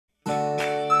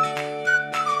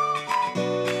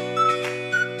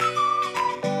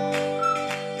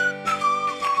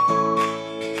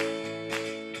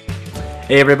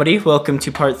Hey everybody, welcome to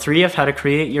part 3 of how to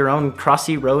create your own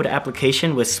Crossy Road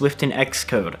application with Swift and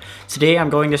Xcode. Today I'm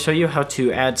going to show you how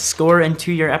to add score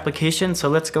into your application, so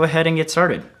let's go ahead and get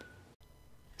started.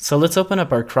 So let's open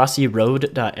up our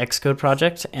CrossyRoad.xcode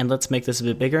project and let's make this a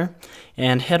bit bigger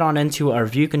and head on into our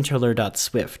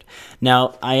viewcontroller.swift.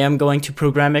 Now I am going to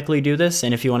programmatically do this,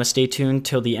 and if you want to stay tuned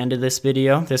till the end of this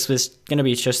video, this was going to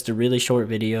be just a really short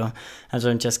video as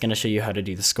I'm just going to show you how to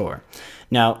do the score.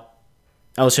 Now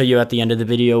I'll show you at the end of the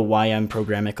video why I'm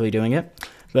programmatically doing it.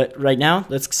 But right now,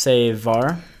 let's say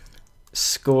var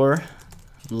score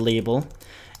label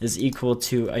is equal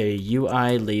to a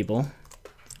UI label,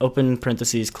 open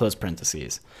parentheses, close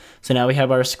parentheses. So now we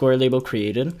have our score label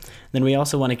created. Then we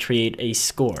also want to create a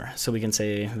score. So we can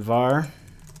say var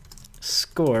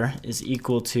score is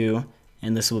equal to,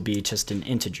 and this will be just an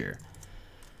integer.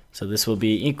 So this will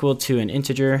be equal to an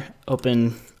integer,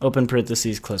 open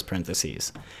parentheses, close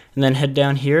parentheses. And then head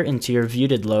down here into your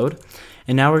view.did load.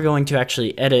 And now we're going to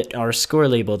actually edit our score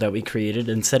label that we created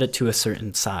and set it to a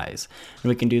certain size. And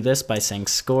we can do this by saying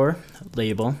score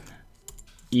label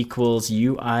equals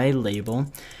UI label. And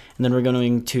then we're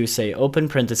going to say open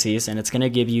parentheses, and it's going to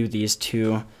give you these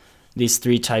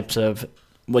three types of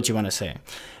what you want to say.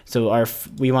 So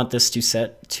we want this to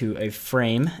set to a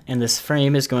frame, and this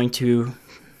frame is going to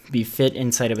be fit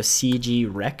inside of a CG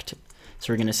rect.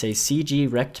 So we're going to say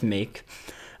CG rect make.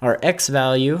 Our X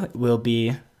value will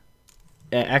be,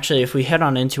 actually if we head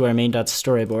on into our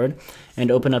main.storyboard and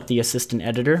open up the assistant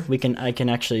editor, I can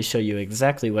actually show you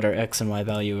exactly what our X and Y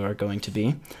value are going to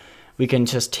be. We can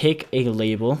just take a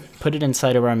label, put it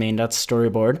inside of our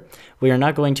main.storyboard. We are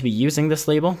not going to be using this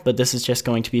label, but this is just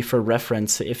going to be for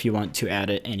reference if you want to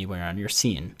add it anywhere on your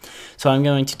scene. So I'm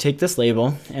going to take this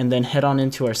label and then head on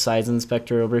into our size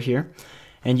inspector over here.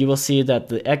 And you will see that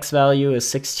the X value is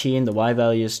 16, the Y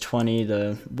value is 20,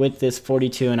 the width is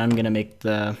 42, and I'm going to make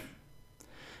the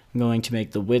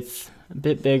width a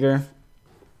bit bigger,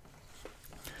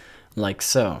 like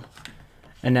so.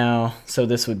 And now, so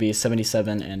this would be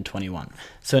 77 and 21.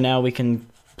 So now we can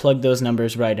plug those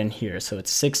numbers right in here. So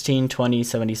it's 16, 20,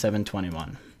 77,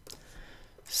 21.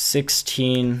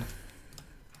 16,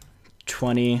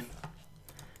 20,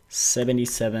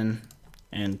 77,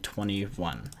 and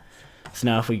 21. So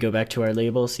now if we go back to our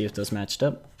label, see if those matched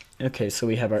up. Okay, so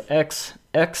we have our X,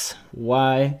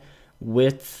 Y,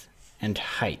 width, and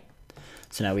height.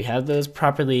 So now we have those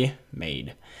properly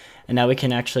made. And now we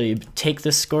can actually take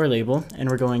this score label and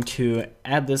we're going to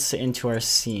add this into our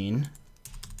scene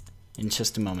in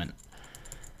just a moment.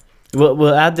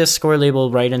 We'll add this score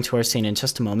label right into our scene in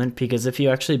just a moment, because if you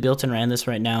actually built and ran this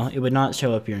right now, it would not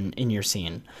show up in your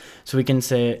scene. So we can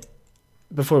say,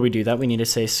 before we do that, we need to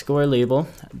say score label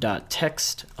dot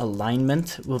text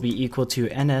alignment will be equal to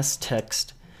ns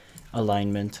text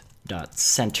alignment dot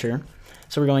center.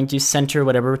 So we're going to center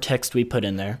whatever text we put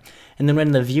in there. And then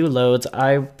when the view loads,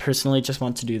 I personally just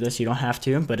want to do this. You don't have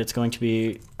to, but it's going to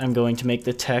be, I'm going to make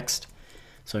the text.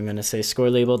 So I'm going to say score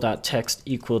label dot text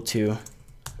equal to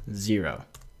 0.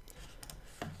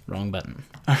 Wrong button.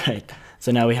 All right.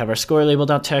 So now we have our score label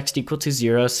dot text equal to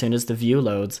 0 as soon as the view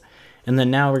loads. And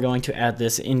then now we're going to add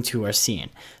this into our scene.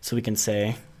 So we can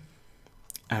say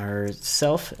our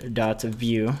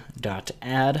self.view.add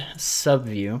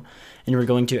subview, and we're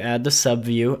going to add the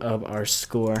subview of our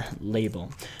score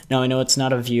label. Now I know it's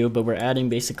not a view, but we're adding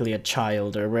basically a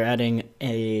child, or we're adding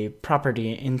a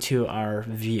property into our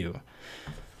view,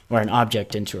 or an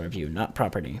object into our view, not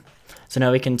property. So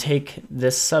now we can take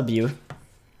this subview.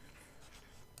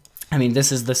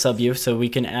 This is the subview, so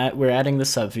we're adding the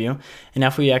subview, and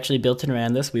if we actually built and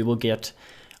ran this, we will get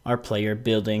our player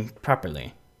building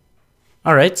properly.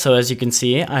 Alright, so as you can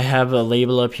see, I have a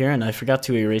label up here, and I forgot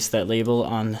to erase that label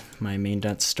on my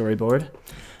main.storyboard.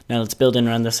 Now let's build and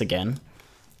run this again.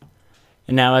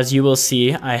 And now as you will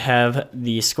see, I have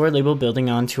the score label building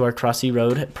onto our Crossy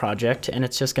Road project, and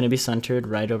it's just going to be centered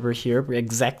right over here,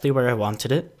 exactly where I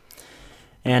wanted it.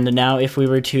 And now if we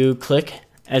were to click,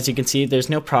 as you can see,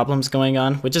 there's no problems going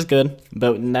on, which is good,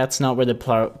 but that's not where the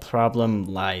problem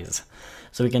lies.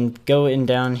 So we can go in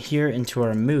down here into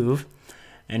our move,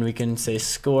 and we can say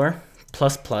score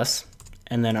plus plus,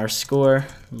 and then our score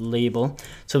label.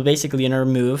 So basically in our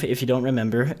move, if you don't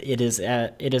remember, it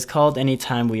is called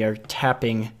anytime we are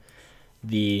tapping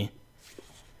the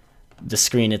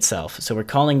screen itself. So we're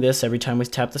calling this every time we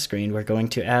tap the screen. We're going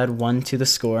to add 1 to the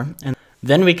score, and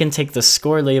then we can take the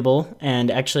score label and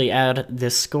actually add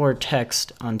this score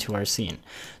text onto our scene.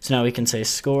 So now we can say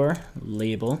score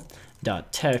label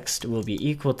dot text will be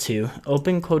equal to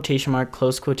open quotation mark,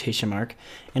 close quotation mark,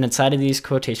 and inside of these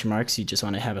quotation marks you just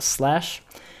want to have a slash,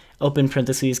 open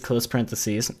parentheses, close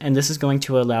parentheses, and this is going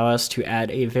to allow us to add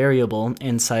a variable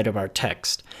inside of our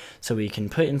text. So we can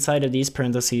put inside of these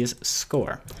parentheses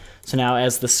score. So now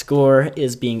as the score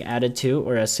is being added to,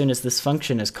 or as soon as this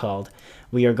function is called,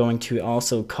 we are going to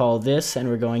also call this, and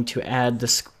we're going to add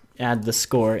the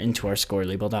score into our score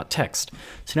label.text.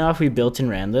 So now if we built and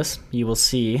ran this, you will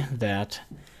see that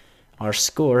our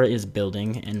score is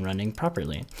building and running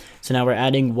properly. So now we're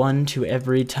adding 1 to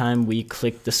every time we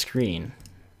click the screen.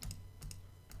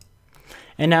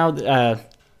 And now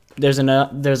there's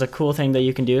a cool thing that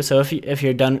you can do. So if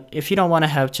you don't want to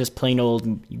have just plain old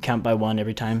you count by 1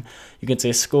 every time, you can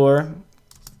say score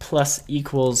plus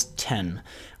equals 10,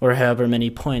 or however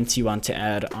many points you want to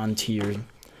add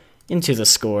into the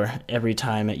score every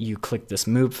time you click this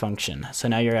move function. So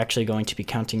now you're actually going to be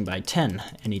counting by 10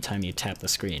 anytime you tap the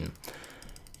screen.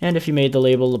 And if you made the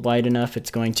label wide enough,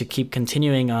 it's going to keep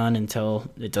continuing on until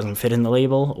it doesn't fit in the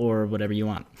label or whatever you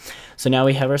want. So now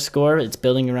we have our score, it's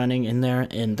building and running in there,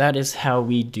 and that is how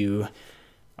we do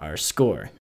our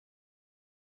score.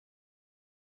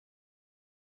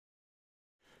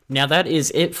 Now that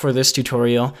is it for this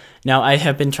tutorial. Now I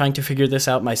have been trying to figure this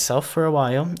out myself for a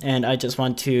while, and I just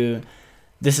want to,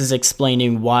 this is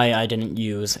explaining why I didn't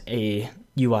use a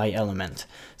UI element.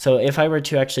 So if I were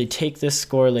to actually take this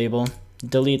score label,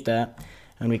 delete that,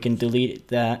 and we can delete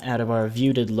that out of our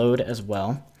view.did load as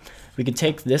well. We can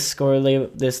take this score label,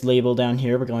 this label down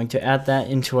here, we're going to add that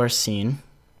into our scene.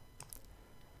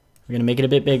 We're going to make it a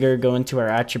bit bigger, go into our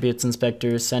attributes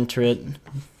inspector, center it.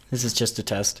 This is just a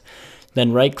test.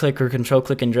 Then right click or control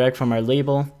click and drag from our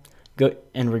label,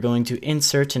 and we're going to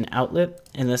insert an outlet,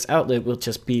 and this outlet will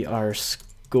just be our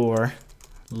score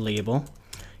label.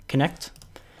 Connect.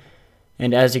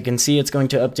 And as you can see, it's going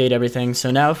to update everything.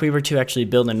 So now if we were to actually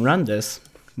build and run this,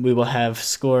 we will have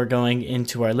score going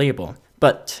into our label.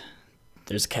 But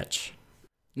there's a catch.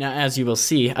 Now, as you will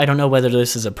see, I don't know whether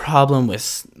this is a problem with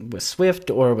Swift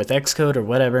or with Xcode or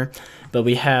whatever, but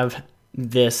we have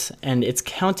this, and it's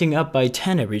counting up by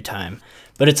 10 every time,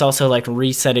 but it's also like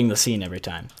resetting the scene every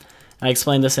time. I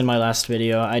explained this in my last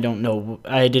video. I didn't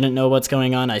know what's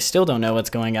going on. I still don't know what's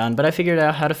going on, but I figured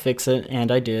out how to fix it, and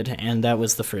I did, and that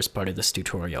was the first part of this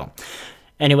tutorial.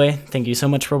 Anyway, thank you so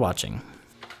much for watching.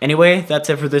 Anyway, that's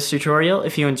it for this tutorial.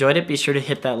 If you enjoyed it, be sure to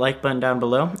hit that like button down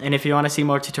below, and if you want to see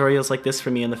more tutorials like this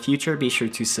from me in the future, be sure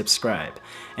to subscribe.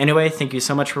 Anyway, thank you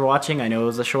so much for watching. I know it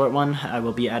was a short one. I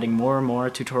will be adding more and more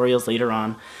tutorials later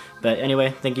on, but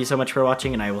anyway, thank you so much for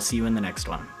watching, and I will see you in the next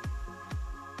one.